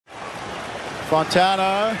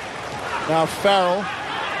Fontana, now Farrell,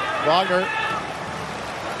 Wagner,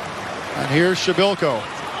 and here's Shabilko.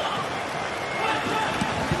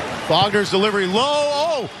 Wagner's delivery low,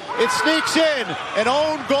 oh, it sneaks in, an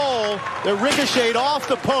own goal that ricocheted off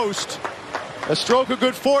the post. A stroke of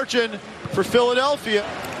good fortune for Philadelphia.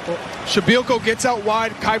 Shabilko gets out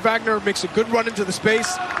wide, Kai Wagner makes a good run into the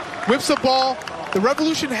space, whips the ball, the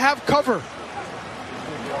Revolution have cover.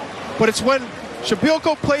 But it's when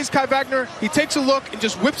Shabilko plays Kai Wagner, he takes a look and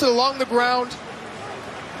just whips it along the ground.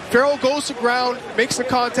 Farrell goes to ground, makes the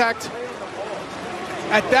contact.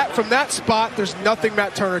 From that spot, there's nothing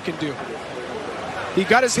Matt Turner can do. He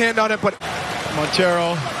got his hand on it, but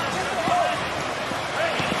Montero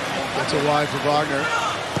gets it wide for Wagner.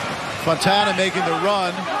 Fontana making the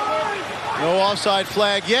run. No offside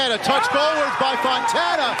flag yet. A touch goalwards by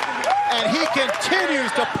Fontana, and he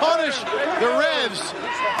continues to punish the Revs.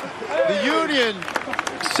 The Union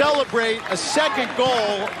celebrate a second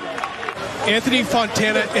goal. Anthony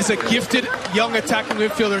Fontana is a gifted young attacking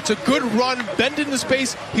midfielder. It's a good run, bend into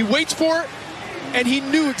space. He waits for it, and he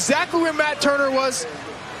knew exactly where Matt Turner was,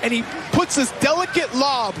 and he puts this delicate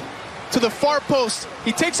lob to the far post.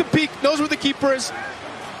 He takes a peek, knows where the keeper is,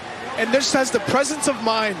 and just has the presence of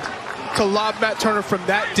mind to lob Matt Turner from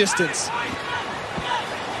that distance.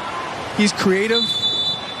 He's creative.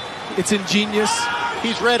 It's ingenious.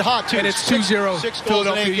 He's red hot, too. And it's 2-0 6 goals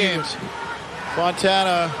in 8 games.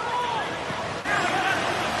 Fontana.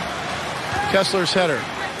 Kessler's header.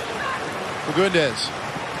 Fagundes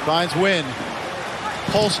finds Wynn.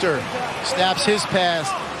 Polster snaps his pass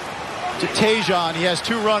to Tejan. He has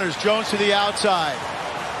two runners. Jones to the outside.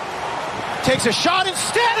 Takes a shot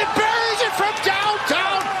instead and buries it from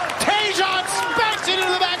downtown. Tejan smacks it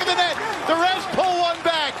into the back of the net. The Revs pull one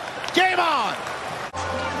back. Game on.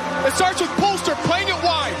 It starts with Polster playing it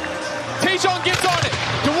wide. Tejan gets on it.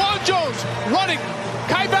 DeJuan Jones running.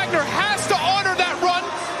 Kai Wagner has to honor that run.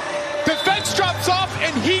 Defense drops off,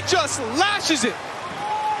 and he just lashes it.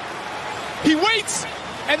 He waits,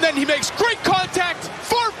 and then he makes great contact.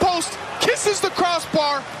 Far post, kisses the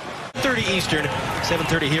crossbar. 30 Eastern,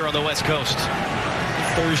 7:30 here on the West Coast.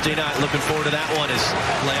 Thursday night, looking forward to that one as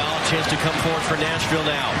Leal chance to come forward for Nashville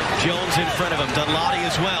now. Jones in front of him, Dunlawdy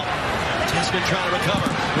as well. Tesman trying to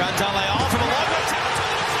recover. Granta Leal from a long way down to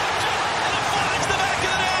the deflection, and it finds the back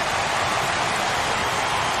of the net.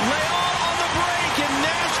 Leal on the break, and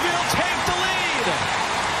Nashville take the lead.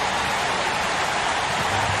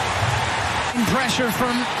 Pressure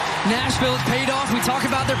from Nashville has paid off. We talk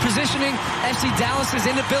about their positioning. FC Dallas's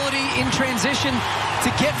inability in transition to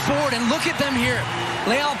get forward, and look at them here.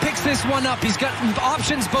 Leal picks this one up. He's got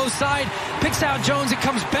options both sides. Picks out Jones. It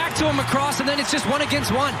comes back to him across, and then it's just 1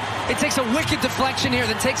 against 1. It takes a wicked deflection here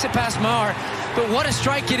that takes it past Maher. But what a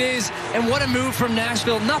strike it is, and what a move from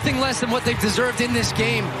Nashville. Nothing less than what they've deserved in this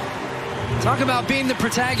game. Talk about being the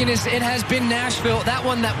protagonist. It has been Nashville. That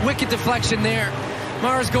one, that wicked deflection there.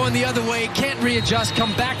 Maher's going the other way, can't readjust,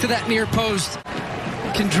 come back to that near post.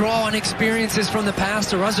 Can draw on experiences from the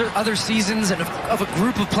past or other seasons and of a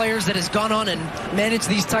group of players that has gone on and managed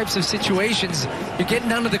these types of situations. You're getting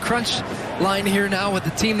down to the crunch line here now with the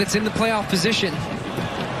team that's in the playoff position.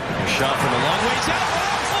 Shot from a long ways out.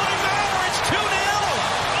 Floating Maher, it's 2-0.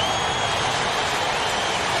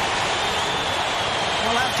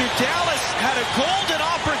 Well, after Dallas had a golden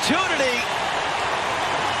opportunity,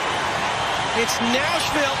 it's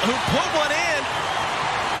Nashville who put one in.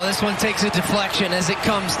 This one takes a deflection as it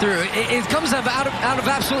comes through. It comes out of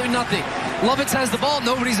absolutely nothing. Lovitz has the ball.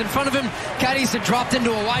 Nobody's in front of him. Cadiz had dropped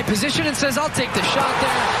into a wide position and says, I'll take the shot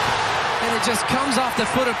there. And it just comes off the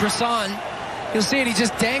foot of Brisson. You'll see it. He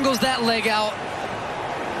just dangles that leg out.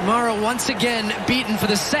 Maher once again beaten for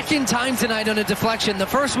the second time tonight on a deflection. The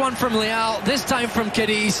first one from Leal, this time from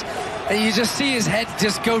Cadiz. And you just see his head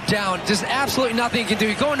just go down. Just absolutely nothing he can do.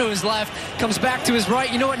 He's going to his left, comes back to his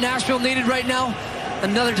right. You know what Nashville needed right now?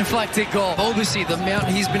 Another deflected goal. Obviously, the amount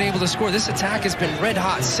he's been able to score. This attack has been red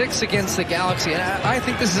hot. 6 against the Galaxy. And I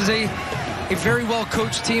think this is a very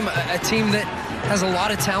well-coached team, a team that has a lot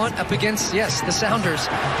of talent up against, yes, the Sounders.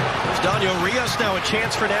 There's Daniel Rios now, a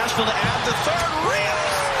chance for Nashville to add the third.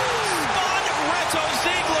 Rios spun Reto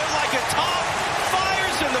Ziegler like a top.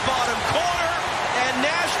 Fires in the bottom corner. And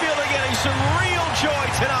Nashville are getting some real joy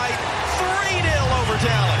tonight. 3-0 over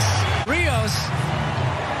Dallas. Rios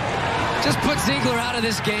just put Ziegler out of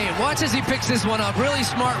this game. Watch as he picks this one up. Really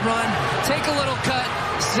smart run. Take a little cut.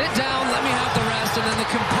 Sit down. Let me have the rest. And then the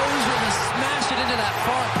composure to smash it into that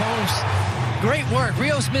far post. Great work.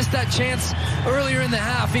 Rios missed that chance earlier in the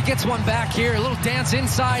half. He gets one back here. A little dance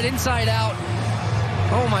inside, inside out.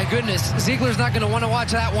 Oh my goodness. Ziegler's not going to want to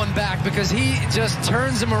watch that one back because he just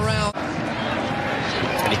turns him around.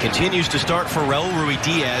 And he continues to start for Raul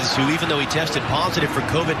Ruidiaz, who, even though he tested positive for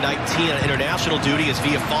COVID-19 on international duty, as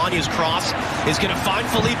Villafaña's cross is going to find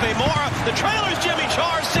Felipe Mora. The trailer's Jimmy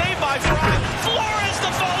Charr, saved by Fry. Flores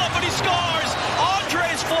the follow-up, and he scores.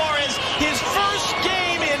 Andres Flores, his first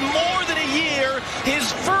game in more than a year, his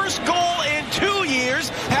first goal in 2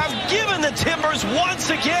 years, have given the Timbers once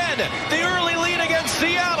again the early lead against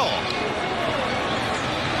Seattle.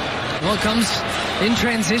 Well, it comes in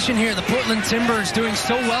transition here. The Portland Timbers doing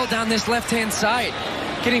so well down this left-hand side.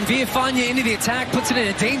 Getting Villafaña into the attack, puts it in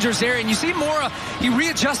a dangerous area. And you see Mora, he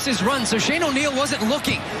readjusts his run. So Shane O'Neill wasn't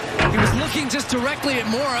looking. He was looking just directly at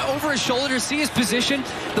Mora over his shoulder to see his position.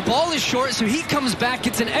 The ball is short, so he comes back,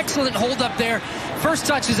 gets an excellent hold up there. First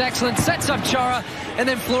touch is excellent, sets up Chara, and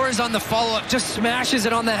then Flores on the follow-up, just smashes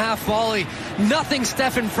it on the half volley. Nothing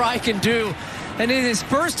Stephen Fry can do. And in his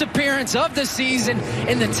first appearance of the season,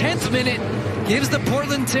 in the 10th minute, gives the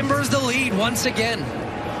Portland Timbers the lead once again.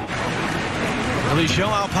 Will he show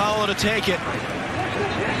Al Paulo to take it? Al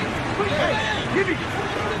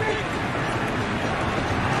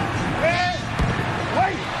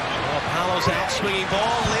Paulo's out swinging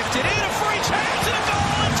ball, lifted in, a free chance and a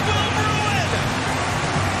goal. It's Will Bruin.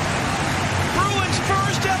 Bruin's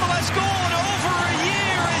first MLS goal in over a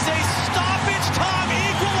year is a stoppage time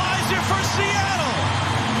equalizer for Seattle.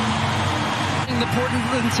 The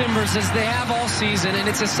Portland Timbers, as they have all season, and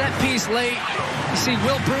it's a set piece late. You see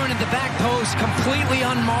Will Bruin at the back post, completely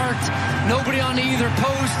unmarked, nobody on either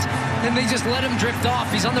post, and they just let him drift off.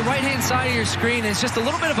 He's on the right-hand side of your screen, and it's just a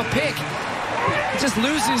little bit of a pick. He just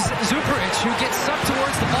loses Zuperich, who gets sucked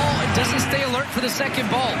towards the ball and doesn't stay alert for the second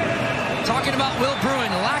ball. Talking about Will Bruin,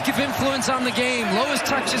 a lack of influence on the game, lowest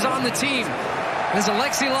touches on the team. As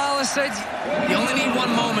Alexi Lala said, you only need one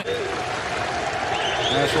moment.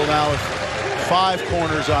 Nashville now with 5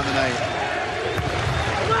 corners on the night.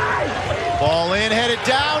 Ball in, headed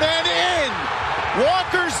down and in.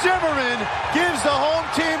 Walker Zimmerman gives the home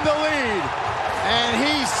team the lead. And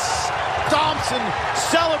he stomps in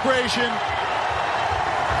celebration.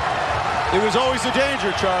 It was always a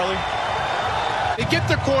danger, Charlie. They get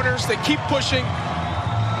their corners, they keep pushing,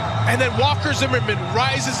 and then Walker Zimmerman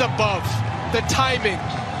rises above the timing.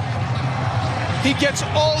 He gets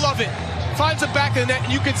all of it, finds the back of the net,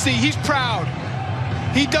 and you can see he's proud.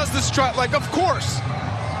 He does the strut like, of course,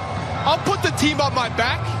 I'll put the team on my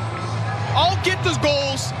back. I'll get the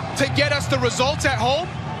goals to get us the results at home.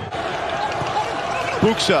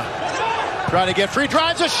 Buksa trying to get free,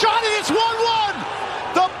 drives a shot, and it's 1-1.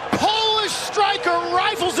 The Polish striker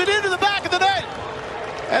rifles it into the back of the net.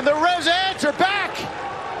 And the Revs answer back.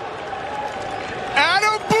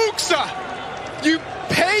 Adam Buksa, you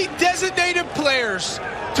pay designated players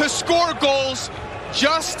to score goals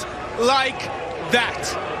just like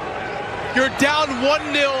that. You're down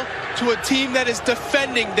 1-0 to a team that is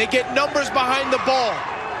defending. They get numbers behind the ball.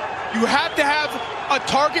 You have to have a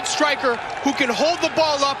target striker who can hold the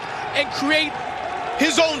ball up and create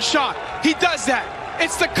his own shot. He does that.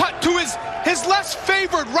 It's the cut to his less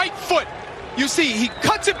favored right foot. You see, he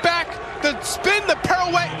cuts it back, the spin, the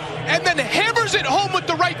pirouette, and then hammers it home with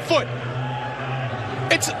the right foot.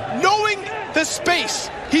 It's knowing the space.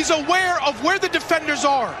 He's aware of where the defenders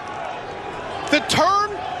are. The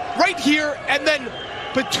turn right here, and then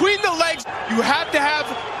between the legs, you have to have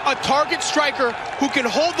a target striker who can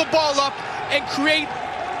hold the ball up and create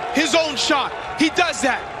his own shot. He does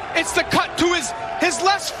that. It's the cut to his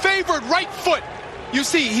less favored right foot. You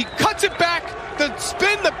see, he cuts it back, the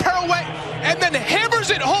spin, the pirouette, and then hammers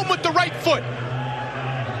it home with the right foot.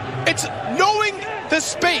 It's knowing the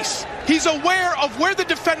space. He's aware of where the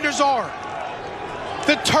defenders are.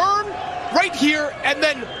 The turn right here, and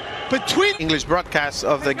then between... English broadcast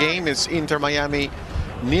of the game is Inter Miami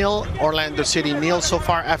 0, Orlando City 0 so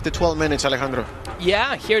far after 12 minutes, Alejandro.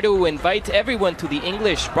 Yeah, here to invite everyone to the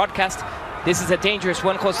English broadcast. This is a dangerous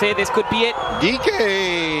one, Jose. This could be it.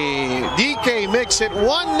 DK makes it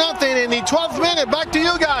 1-0 in the 12th minute. Back to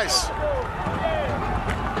you guys.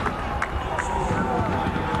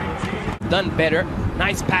 Done better.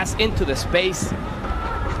 Nice pass into the space.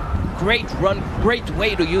 Great run, great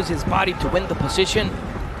way to use his body to win the position.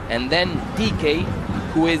 And then DK,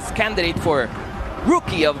 who is candidate for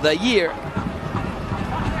Rookie of the Year,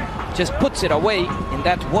 just puts it away in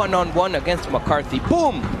that one-on-one against McCarthy.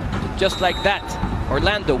 Boom! Just like that.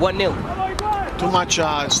 Orlando 1-0. Too much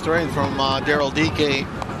strength from Daryl DK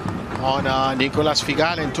on Nicolas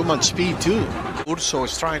Figal, and too much speed too. Urso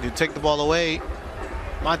is trying to take the ball away.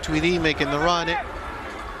 Matuidi making the run.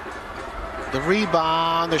 The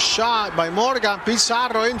rebound, the shot by Morgan.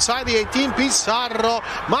 Pizarro inside the 18. Pizarro,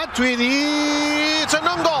 Matuidi. It's an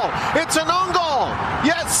own goal. It's an own goal.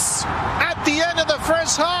 Yes, at the end of the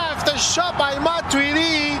first half. The shot by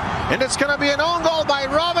Matuidi, and it's going to be an own goal by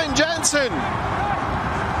Robin Jensen.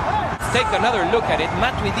 Let's take another look at it.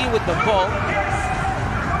 Matuidi with the ball.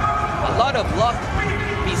 A lot of luck.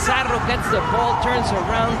 Pizarro gets the ball, turns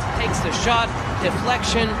around, takes the shot,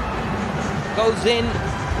 deflection, goes in,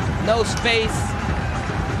 no space.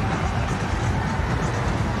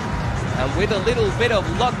 And with a little bit of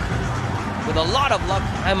luck, with a lot of luck,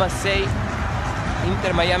 I must say,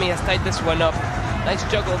 Inter Miami has tied this one up. Nice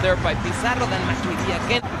juggle there by Pizarro, then Matuidi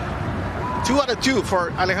again. 2 out of 2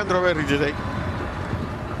 for Alejandro Berri today.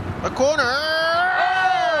 A corner. Oh!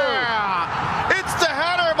 It's the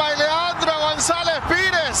header by Leandro Gonzalez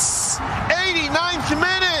Pires. 89th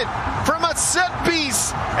minute from a set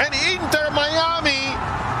piece. And Inter Miami,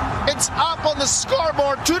 it's up on the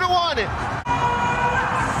scoreboard 2-1.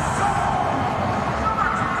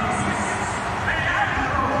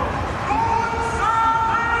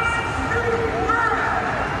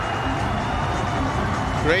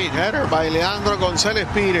 Great header by Leandro Gonzalez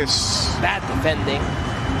Pires. Bad defending.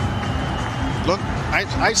 Look,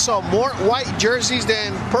 I saw more white jerseys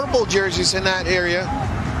than purple jerseys in that area.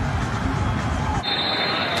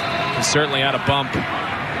 He certainly had a bump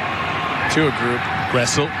to a group.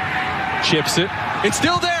 Gressel chips it. It's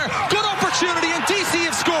still there. Good opportunity, and DC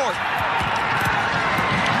have scored.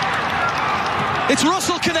 It's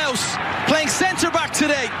Russell Knaus playing centre back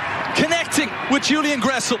today, connecting with Julian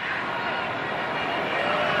Gressel.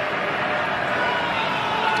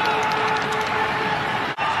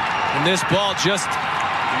 And this ball just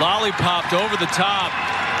lollipopped over the top.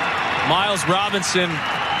 Miles Robinson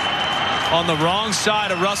on the wrong side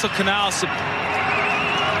of Russell Knaus.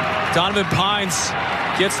 Donovan Pines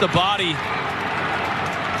gets the body.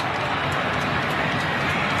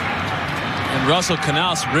 And Russell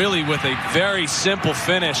Knaus really with a very simple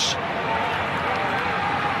finish.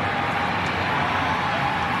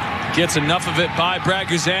 Gets enough of it by Brad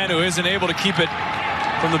Guzan, who isn't able to keep it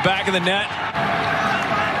from the back of the net.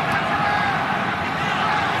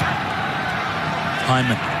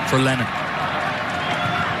 Hyman for Lennon.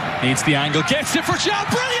 Needs the angle, gets it for Joe.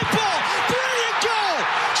 Brilliant ball! Brilliant goal!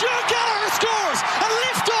 Joe Gallagher scores! And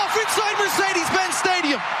lift off inside Mercedes-Benz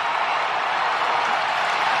Stadium.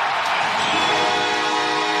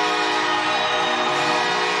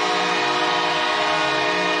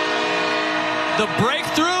 The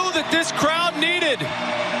breakthrough that this crowd needed.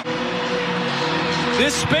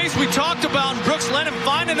 This space we talked about, and Brooks Lennon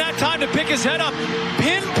finding that time to pick his head up.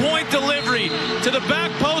 Pinpoint delivery to the back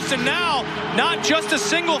post, and now not just a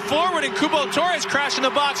single forward and Cubo Torres crashing the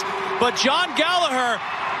box, but John Gallagher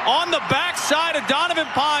on the backside of Donovan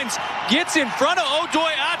Pines gets in front of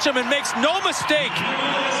Odoy Acham and makes no mistake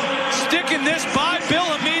sticking this by Bill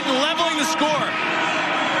Hamid and leveling the score.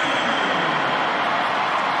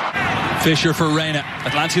 Fisher for Reina.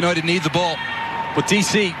 Atlanta United need the ball, but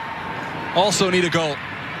DC also need a goal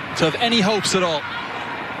to have any hopes at all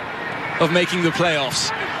of making the playoffs.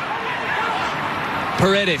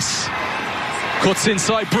 Paredes cuts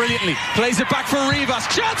inside brilliantly, plays it back for Rivas.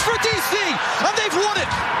 Chance for DC, and they've won it.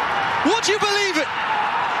 Would you believe it?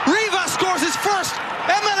 Rivas scores his first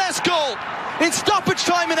MLS goal in stoppage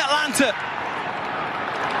time in Atlanta.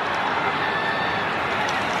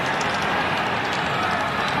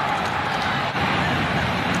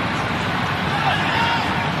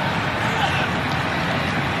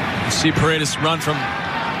 See Paredes run from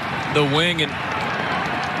the wing and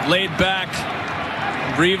laid back.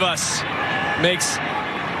 Rivas makes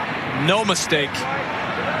no mistake.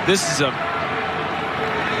 This is a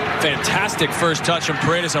fantastic first touch from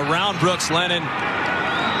Paredes around Brooks Lennon.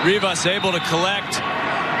 Rivas able to collect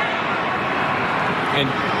and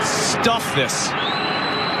stuff this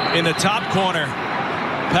in the top corner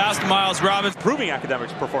past Miles Robinson. Improving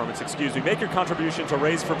Academics performance, excuse me. Make your contribution to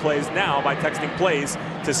Raise for Plays now by texting PLAYS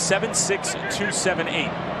to 76278.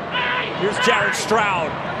 Here's Jared Stroud.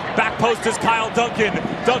 Back post is Kyle Duncan.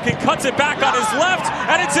 Duncan cuts it back on his left,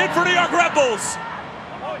 and it's in for New York Red Bulls.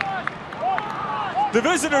 The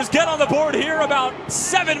visitors get on the board here about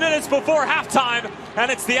 7 minutes before halftime, and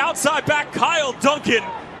it's the outside back Kyle Duncan.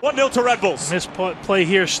 1-0 to Red Bulls. This play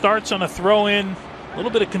here starts on a throw-in. A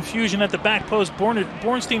little bit of confusion at the back post.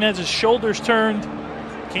 Bornstein has his shoulders turned.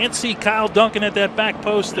 Can't see Kyle Duncan at that back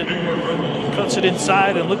post, and cuts it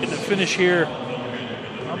inside. And look at the finish here.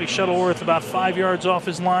 Probably Shuttleworth about 5 yards off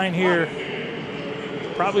his line here.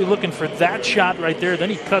 Probably looking for that shot right there. Then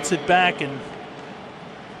he cuts it back and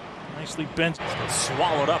nicely bent.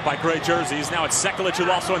 Swallowed up by gray jerseys. Now it's Sekulic who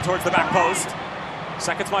also in towards the back post.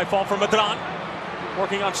 Seconds might fall for Madran.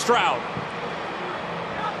 Working on Stroud.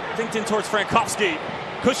 Dinked in towards Frankowski.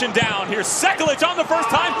 Cushion down. Here's Sekulic on the first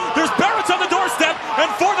time. There's Barrett on the doorstep.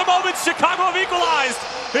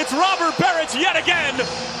 It's Robert Beric yet again.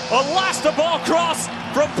 A last-of-ball cross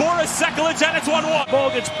from Boris Sekulic, and it's 1-1. Ball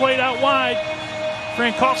gets played out wide.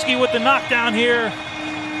 Frankowski with the knockdown here.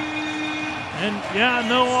 And yeah,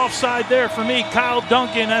 no offside there for me. Kyle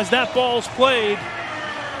Duncan, as that ball's played.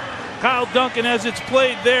 Kyle Duncan, as it's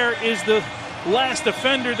played there, is the last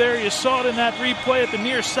defender there. You saw it in that replay at the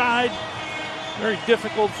near side. Very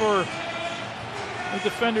difficult for the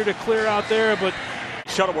defender to clear out there, but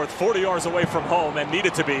Shuttleworth 40 yards away from home and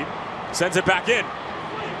needed to be. Sends it back in.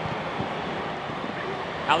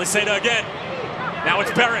 Aliseda again. Now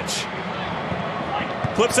it's Beric.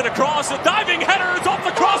 Flips it across. A diving header is off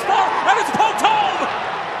the crossbar, and it's poked home.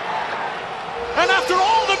 And after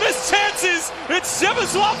all the missed chances, it's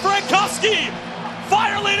Przemysław Frankowski.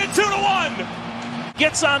 Fire leading 2-1.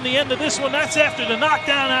 Gets on the end of this one. That's after the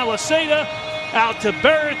knockdown. Aliseda out to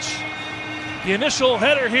Beric. The initial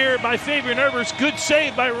header here by Fabian Herbers. Good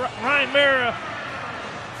save by Ryan Mera.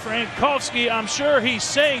 Frankowski, I'm sure he's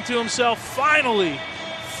saying to himself, finally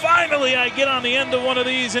I get on the end of one of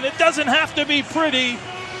these, and it doesn't have to be pretty.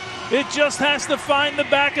 It just has to find the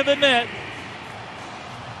back of the net.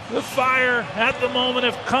 The Fire at the moment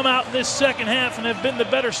have come out in this second half and have been the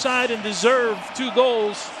better side and deserve 2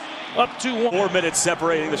 goals, up 2-1. 4 minutes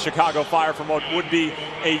separating the Chicago Fire from what would be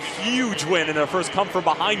a huge win and their first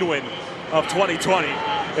come-from-behind win of 2020.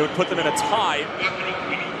 It would put them in a tie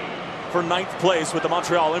for 9th place with the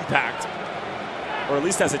Montreal Impact. Or at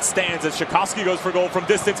least as it stands, as Tchaikovsky goes for goal from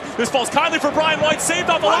distance. This falls kindly for Brian White, saved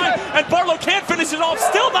off the line, and Barlow can't finish it off,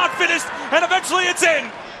 still not finished, and eventually it's in.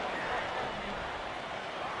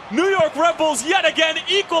 New York Red Bulls yet again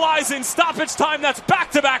equalizing stoppage time. That's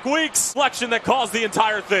back-to-back weeks. Selection that caused the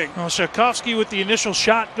entire thing. Well, Tchaikovsky with the initial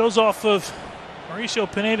shot goes off of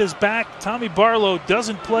Mauricio Pineda's back. Tommy Barlow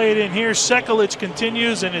doesn't play it in here. Sekulic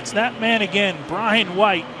continues, and it's that man again, Brian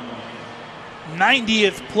White.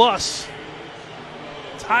 90th plus.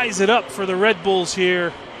 Ties it up for the Red Bulls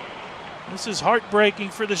here. This is heartbreaking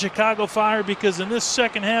for the Chicago Fire because in this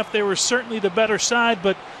second half they were certainly the better side,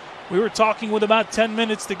 but we were talking with about 10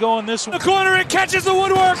 minutes to go in this one. The corner, it catches the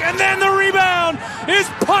woodwork, and then the rebound is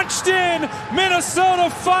punched in. Minnesota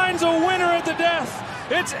finds a winner at the death.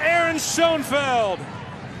 It's Aaron Schoenfeld.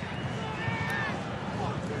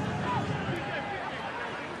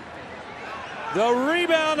 The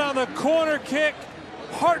rebound on the corner kick.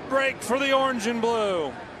 Heartbreak for the orange and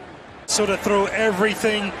blue. So to throw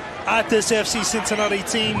everything at this FC Cincinnati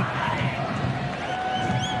team.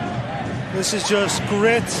 This is just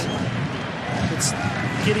grit. It's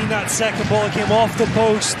getting that second ball. It came off the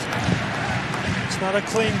post. It's not a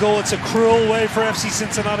clean goal. It's a cruel way for FC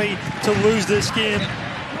Cincinnati to lose this game.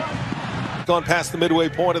 Gone past the midway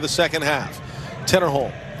point of the second half.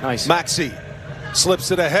 Tinnerholm. Nice. Maxi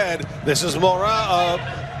slips it ahead. This is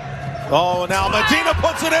Mora. Oh, now Medina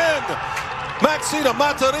puts it in. Maxi to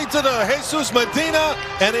Matarrita to Jesus Medina,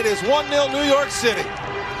 and it is 1-0 New York City.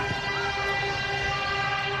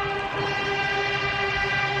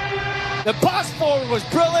 The pass forward was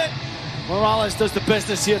brilliant. Morales does the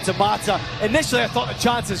business here to Mata. Initially, I thought the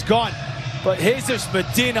chance is gone, but Jesus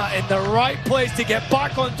Medina in the right place to get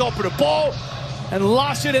back on top of the ball and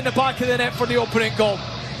lash it in the back of the net for the opening goal.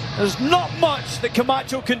 There's not much that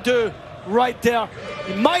Camacho can do right there.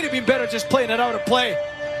 He might have been better just playing it out of play.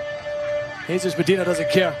 Jesus Medina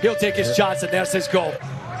doesn't care. He'll take his chance, and there's his goal.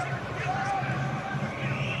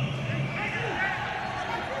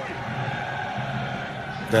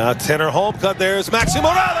 Now Tinnerholm cut. There's Maxi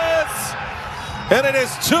Morales, and it is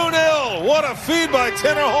 2-0. What a feed by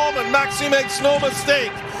Tinnerholm, and Maxi makes no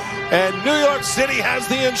mistake. And New York City has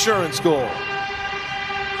the insurance goal.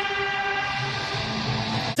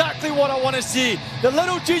 Exactly what I want to see. The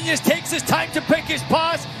little genius takes his time to pick his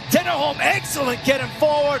pass. Tinnerholm, excellent getting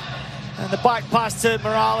forward. And the back pass to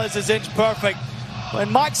Morales is inch perfect. When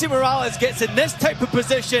Maxi Morales gets in this type of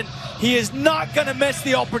position, he is not going to miss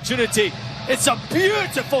the opportunity. It's a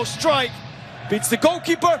beautiful strike. Beats the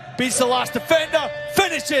goalkeeper, beats the last defender,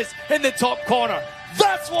 finishes in the top corner.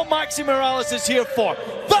 That's what Maxi Morales is here for.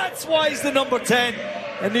 That's why he's the number 10.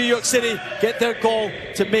 And New York City get their goal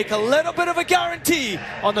to make a little bit of a guarantee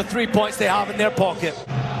on the 3 points they have in their pocket.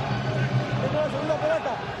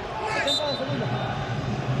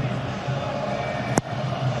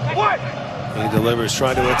 He delivers,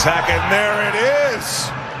 trying to attack, and there it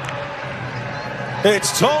is.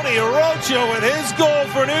 It's Tony Arroyo with his goal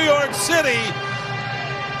for New York City.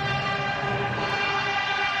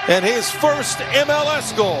 And his first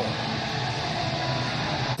MLS goal.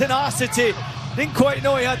 Tenacity. Didn't quite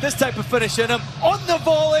know he had this type of finish in him. On the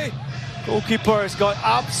volley. Goalkeeper has got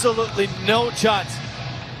absolutely no chance.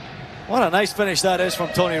 What a nice finish that is from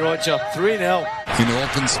Tony Rocha. 3-0. In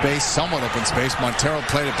open space, somewhat open space. Montero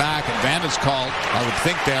played it back. Advantage called, I would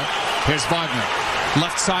think there. Here's Wagner.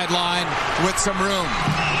 Left sideline with some room.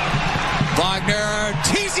 Wagner,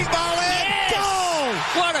 teasing ball in. Yes! Goal!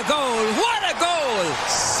 What a goal! What a goal!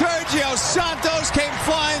 Sergio Santos came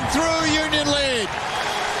flying through. Union lead.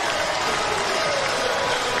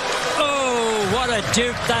 What a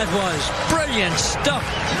dupe that was. Brilliant stuff.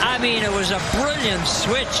 I mean, it was a brilliant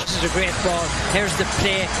switch. This is a great ball. Here's the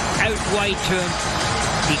play out wide to him.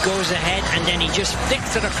 He goes ahead and then he just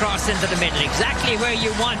flicks it across into the middle, exactly where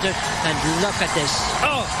you want it. And look at this.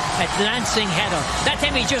 Oh, a lancing header. That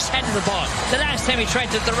time he just headed the ball. The last time he tried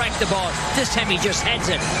to direct the ball. This time he just heads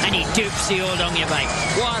it and he dupes the old onion bag.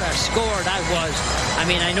 What a score that was. I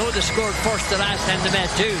mean, I know they scored first the last time they met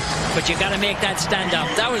too, but you got to make that stand up.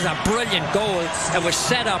 That was a brilliant goal. It was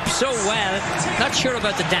set up so well. Not sure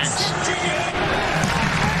about the dance.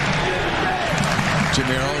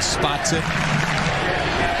 Jamiro spots it.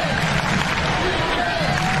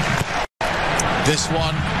 This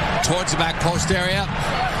one towards the back post area.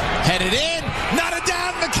 Headed in. Not a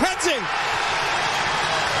down. McKenzie.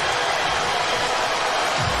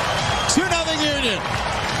 2-0 Union.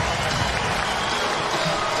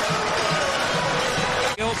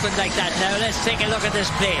 Opened like that. Now let's take a look at this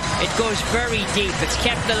play. It goes very deep. It's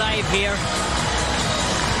kept alive here.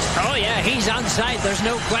 Oh yeah, he's onside. There's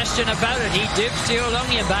no question about it. He dips the old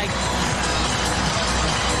onion bag.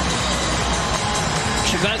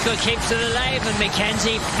 Shebelko keeps it alive and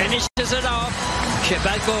McKenzie finishes it off.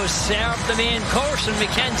 Shebelko served the main course and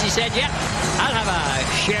McKenzie said, yeah, I'll have a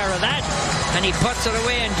share of that. And he puts it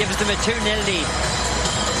away and gives them a 2-0 lead.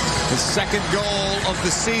 The second goal of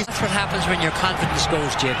the season. That's what happens when your confidence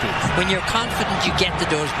goes, JP. When you're confident, you get to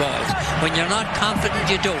those balls. When you're not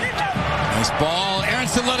confident, you don't. Nice ball.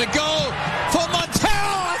 Aronson let it go for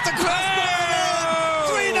Montero at the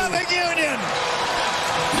crossbar. 3-0 Union.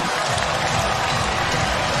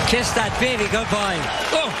 Kiss that baby goodbye.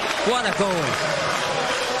 Oh, what a goal.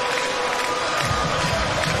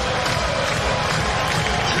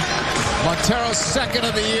 Montero's second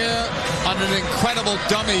of the year on an incredible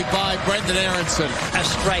dummy by Brendan Aronson. A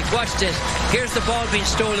strike. Watch this. Here's the ball being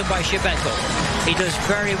stolen by Shebelko. He does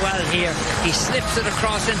very well here. He slips it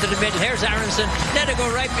across into the middle. Here's Aronson. Let it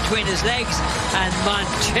go right between his legs. And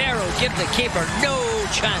Montero give the keeper no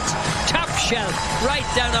chance. Top shelf right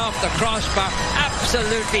down off the crossbar.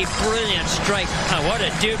 Absolutely brilliant strike. And what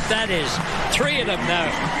a dupe that is. 3 of them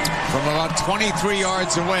now. From about 23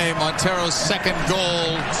 yards away, Montero's second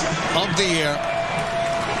goal of the year.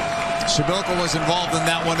 Shebelko was involved in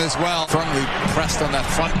that one as well. Firmly pressed on that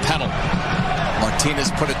front pedal. Martinez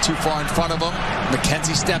put it too far in front of him.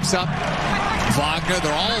 McKenzie steps up. Wagner,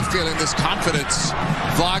 they're all feeling this confidence.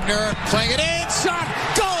 Wagner playing it in. Shot.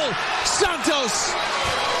 Goal. Santos.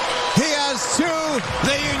 He has 2.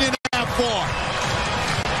 The Union have 4.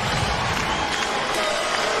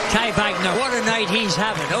 Kai Wagner, what a night he's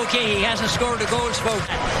having. Okay, he hasn't scored a goal, folks.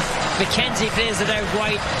 McKenzie plays it out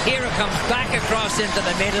wide. Here it comes back across into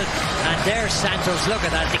the middle. And there's Santos. Look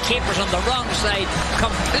at that. The keeper's on the wrong side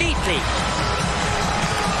completely.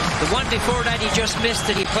 The one before that, he just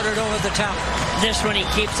missed it. He put it over the top. This one, he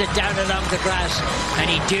keeps it down along the grass.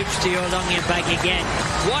 And he dupes the old onion bag again.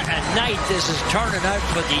 What a night this is turning out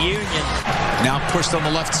for the Union. Now pushed on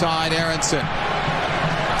the left side, Aronson.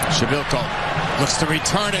 Shebelko looks to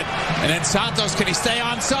return it. And then Santos, can he stay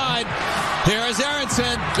onside? Here is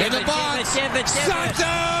Aronson in the box.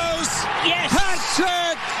 Santos! Yes!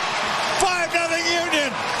 Hat-trick! 5-0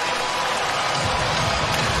 Union!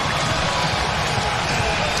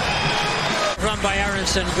 Run by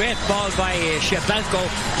Aronson, great ball by Shebelko,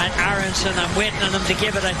 and Aronson, I'm waiting on him to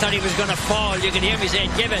give it. I thought he was going to fall. You can hear me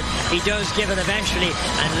saying give it. He does give it eventually,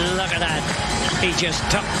 and look at that. He just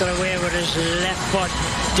tucked it away with his left foot,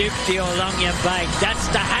 duped the old onion bag. That's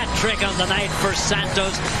the hat trick on the night for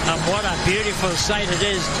Santos, and what a beautiful sight it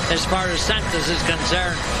is as far as Santos is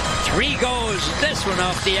concerned. 3 goals, this one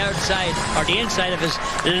off the outside, or the inside of his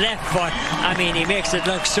left foot. I mean, he makes it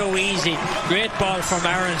look so easy. Great ball from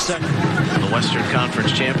Aronson. The Western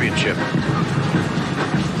Conference Championship.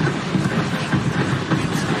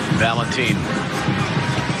 Valentin.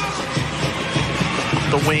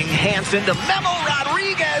 The wing, hands into Memo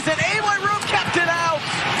Rodriguez, and Aloy Root kept it out,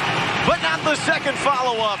 but not the second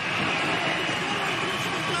follow-up.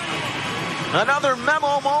 Another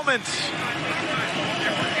Memo moment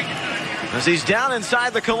as he's down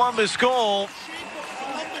inside the Columbus goal,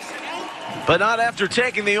 but not after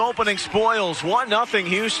taking the opening spoils. 1-0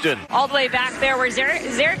 Houston. All the way back there where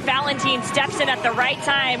Zarek Valentin steps in at the right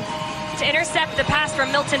time to intercept the pass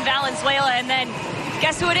from Milton Valenzuela, and then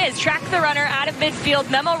guess who it is? Track the runner out of midfield.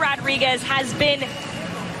 Memo Rodriguez has been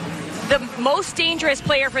the most dangerous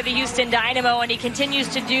player for the Houston Dynamo, and he continues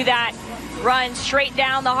to do that. Runs straight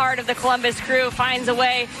down the heart of the Columbus Crew, finds a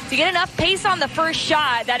way to get enough pace on the first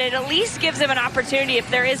shot that it at least gives him an opportunity if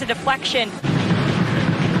there is a deflection.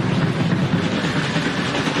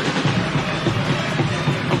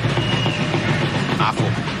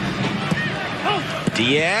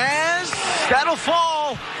 Diaz, that'll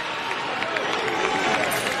fall.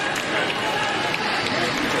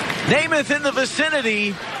 Namath in the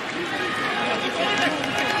vicinity.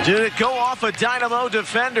 Did it go off a Dynamo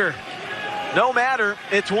defender? No matter,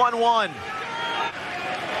 it's 1-1.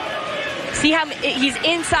 See how he's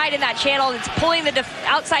inside in that channel. It's pulling the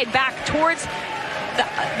outside back towards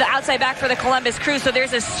the outside back for the Columbus Crew. So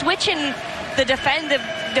there's a switch in the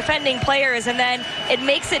defending players, and then it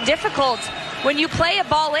makes it difficult when you play a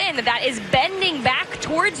ball in that is bending back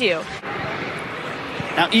towards you.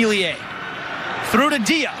 Now Elie through to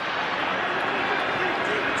Dia.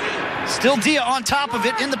 Still Dia on top of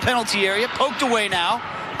it in the penalty area. Poked away now.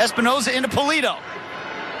 Espinoza into Polito.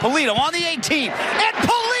 Polito on the 18. And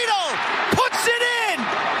Polito puts it in!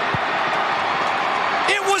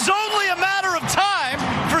 It was only a matter of time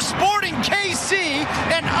for Sporting KC,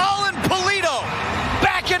 and Alan Polito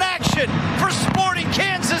back in action for Sporting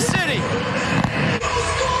Kansas City.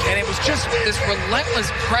 And it was just this relentless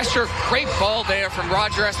pressure. Great ball there from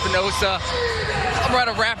Roger Espinoza.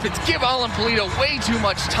 Colorado Rapids give Alan Polito way too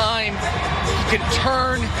much time. He can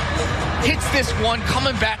turn, hits this one,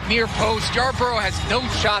 coming back near post. Yarborough has no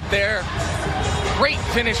shot there. Great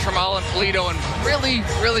finish from Alan Polito, and really,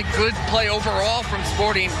 really good play overall from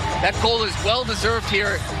Sporting. That goal is well deserved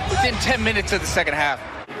here within 10 minutes of the second half.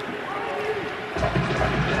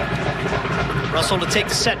 Russell to take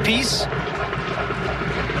the set piece.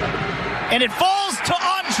 And it falls to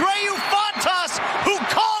Andreu Fontas, who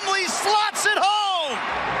calmly slots it home.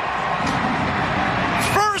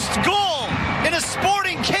 First goal in a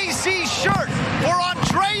Sporting KC shirt for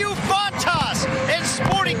Andreu Fontas, and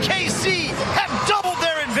Sporting KC have doubled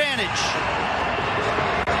their advantage.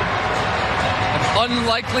 An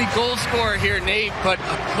unlikely goal scorer here, Nate, but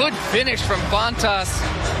a good finish from Fontas.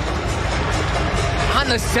 On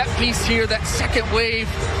the set piece here, that second wave.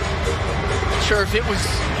 Not sure if it was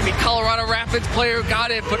maybe Colorado Rapids player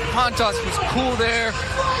got it, but Fontas was cool there.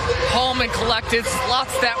 Calm and collected,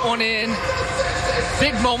 slots that one in.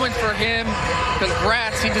 Big moment for him.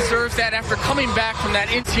 Congrats, he deserves that after coming back from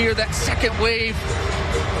that interior, that second wave.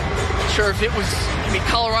 Not sure if it was maybe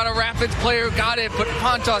Colorado Rapids player got it, but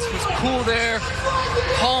Fontas was cool there.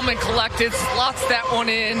 Calm and collected, slots that one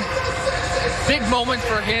in. Big moment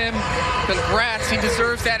for him. Congrats, he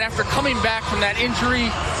deserves that after coming back from that injury,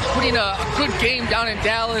 putting a good game down in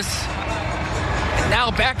Dallas. And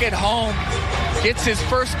now back at home, gets his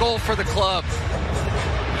first goal for the club.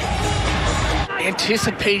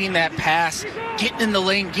 Anticipating that pass, getting in the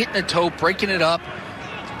lane, getting a toe, breaking it up.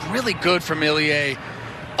 Really good from Ilie.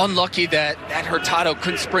 Unlucky that Hurtado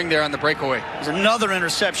couldn't spring there on the breakaway. There's another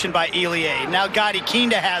interception by Ilie. Now Gotti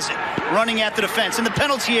Kinda has it, running at the defense in the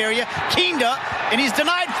penalty area. Kinda, and he's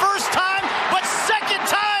denied first time, but second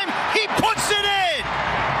time he puts it in.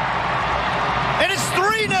 And it's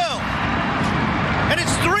 3-0. And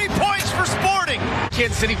it's 3 points for Sporting.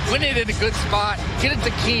 Kansas City win it in a good spot. Get it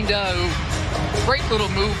to Kinda, who great little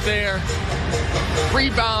move there.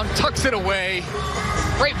 Rebound, tucks it away.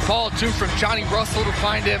 Great ball, too, from Johnny Russell to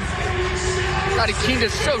find him. Gotti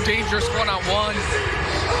Kinda's so dangerous one-on-one.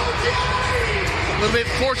 A little bit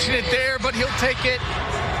fortunate there, but he'll take it.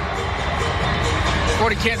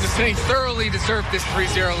 Sporting Kansas City thoroughly deserved this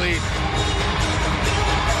 3-0 lead.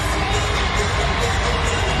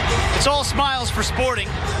 It's all smiles for Sporting.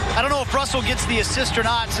 I don't know if Russell gets the assist or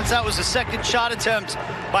not, since that was a second shot attempt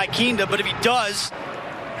by Kinda, but if he does...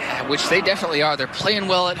 Which they definitely are. They're playing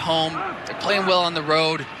well at home. They're playing well on the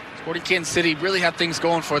road. Sporting Kansas City really have things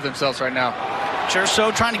going for themselves right now.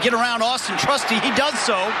 Churso trying to get around Austin Trusty. He does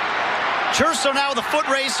so. Churso now with a foot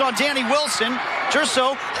race on Danny Wilson.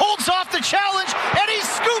 Churso holds off the challenge, and he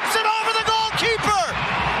scoops it over the goalkeeper.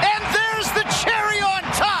 And there's the cherry on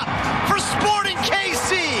top for Sporting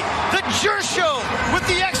KC. The Churso with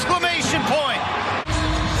the exclamation point.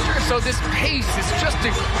 So this pace is just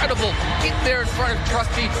incredible. Getting there in front of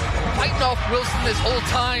Trusty, fighting off Wilson this whole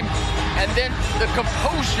time, and then the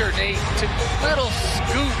composure, Nate, to little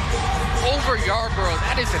scoop over Yarborough.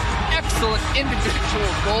 That is an excellent individual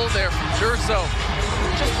goal there from Churso.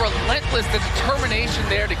 Just relentless, the determination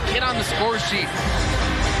there to get on the score sheet.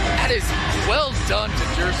 That is well done to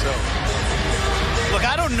Churso. Look,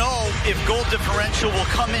 I don't know if goal differential will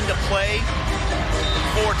come into play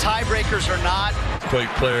for tiebreakers or not. point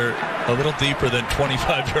player a little deeper than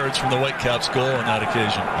 25 yards from the Whitecaps goal on that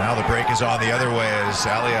occasion. Now the break is on the other way as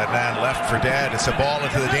Ali Adnan left for dead. It's a ball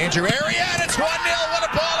into the danger area, and it's 1-0. What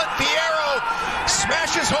a ball, and Fierro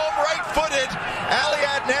smashes home right-footed. Ali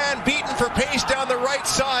Adnan beaten for pace down the right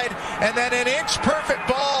side, and then an inch-perfect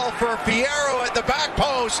ball for Fierro at the back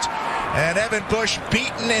post. And Evan Bush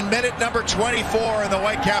beaten in minute number 24, and the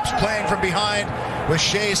Whitecaps playing from behind with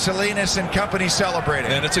Shea Salinas and company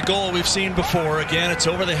celebrating. And it's a goal we've seen before. Again, it's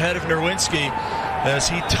over the head of Nerwinski as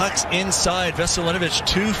he tucks inside. Veselinovic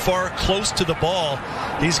too far close to the ball.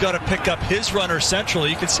 He's got to pick up his runner centrally.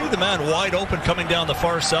 You can see the man wide open coming down the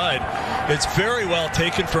far side. It's very well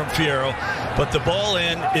taken from Fierro, but the ball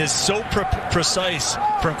in is so precise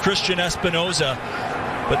from Christian Espinoza.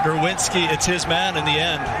 But Nerwinski, it's his man in the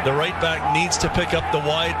end. The right back needs to pick up the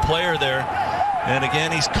wide player there. And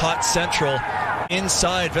again, he's caught central.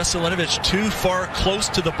 Inside, Veselinovic too far close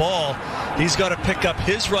to the ball. He's got to pick up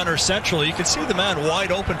his runner centrally. You can see the man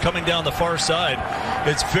wide open coming down the far side.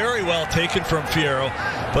 It's very well taken from Fierro,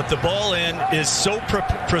 but the ball in is so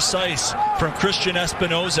precise from Christian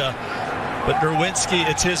Espinoza. But Nerwinski,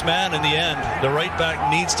 it's his man in the end. The right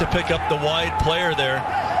back needs to pick up the wide player there.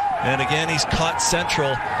 And again, he's caught central.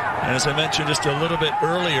 And as I mentioned just a little bit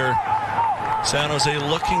earlier, San Jose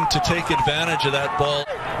looking to take advantage of that ball.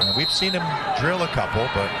 We've seen him drill a couple,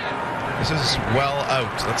 but this is well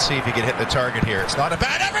out. Let's see if he can hit the target here. It's not a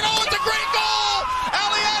bad effort. Oh, it's a great goal!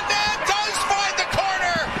 Ali Adnan does find the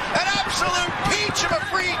corner. An absolute peach of a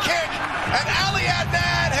free kick. And Ali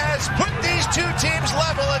Adnan has put these two teams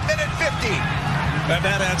level at minute 50. And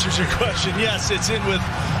that answers your question. Yes, it's in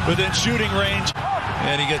within shooting range.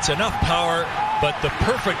 And he gets enough power, but the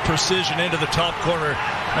perfect precision into the top corner.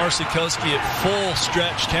 Marsikowski at full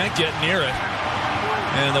stretch, can't get near it.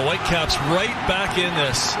 And the Whitecaps right back in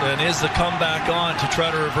this. And is the comeback on to try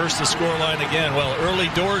to reverse the scoreline again? Well, early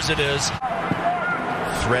doors it is.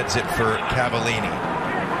 Threads it for Cavallini,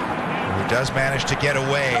 who does manage to get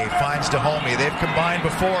away. Finds Dahomey. They've combined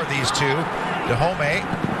before, these two. Dahomey.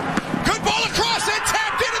 Good ball across and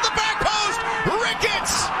tapped into the back post.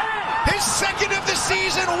 Ricketts. His second of the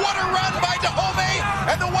season. What a run by Dahomey.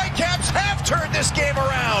 And the Whitecaps have turned this game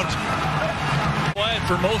around. Quiet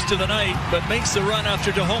for most of the night, but makes the run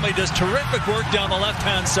after Dahomey does terrific work down the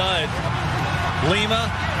left-hand side.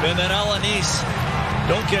 Lima and then Alanis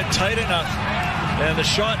don't get tight enough. And the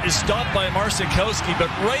shot is stopped by Marsikowski, but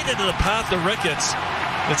right into the path of Ricketts.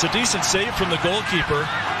 It's a decent save from the goalkeeper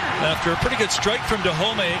after a pretty good strike from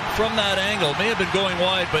Dahomey from that angle. May have been going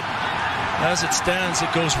wide, but as it stands,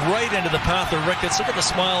 it goes right into the path of Ricketts. Look at the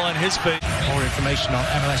smile on his face. More information on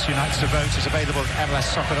MLS United to Vote is available at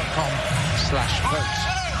mlssoccer.com/vote.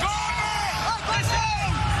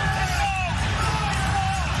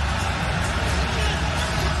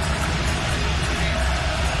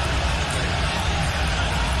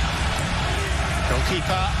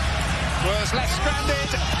 Goalkeeper was left stranded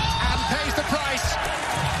and pays the price.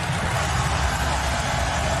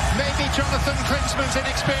 Maybe Jonathan Klinsmann's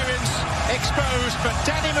inexperience exposed, but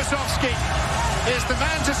Danny Musovski is the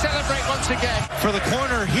man to celebrate once again. For the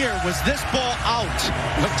corner here, was this ball out?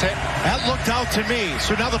 That looked out to me.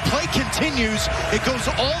 So now the play continues. It goes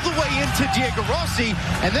all the way into Diego Rossi,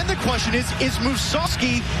 and then the question is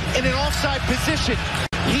Musovski in an offside position?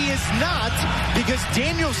 He is not, because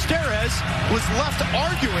Daniel Steres was left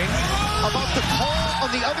arguing about the call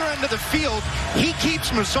on the other end of the field. He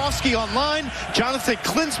keeps Musovski on line. Jonathan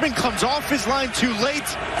Klinsmann comes off his line too late.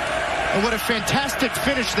 And what a fantastic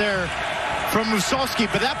finish there from Musovski.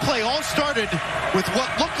 But that play all started with what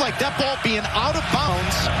looked like that ball being out of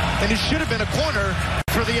bounds, and it should have been a corner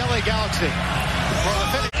for the LA Galaxy.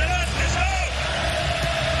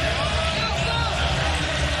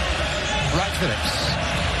 Wright Phillips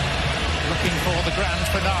looking for the grand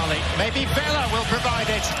finale. Maybe Vela will provide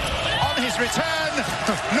it. On his return,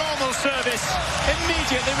 normal service,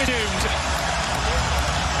 immediately resumed.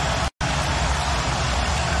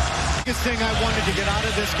 The biggest thing I wanted to get out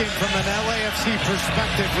of this game from an LAFC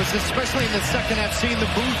perspective was, especially in the second half, seeing the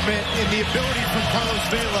movement and the ability from Carlos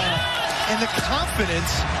Vela and the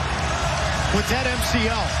confidence with that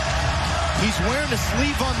MCL. He's wearing a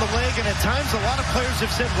sleeve on the leg, and at times a lot of players have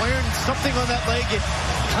said wearing something on that leg, it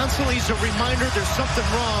constantly is a reminder there's something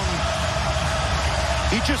wrong.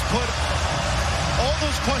 He just put all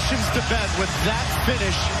those questions to bed with that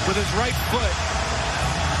finish with his right foot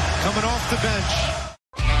coming off the bench.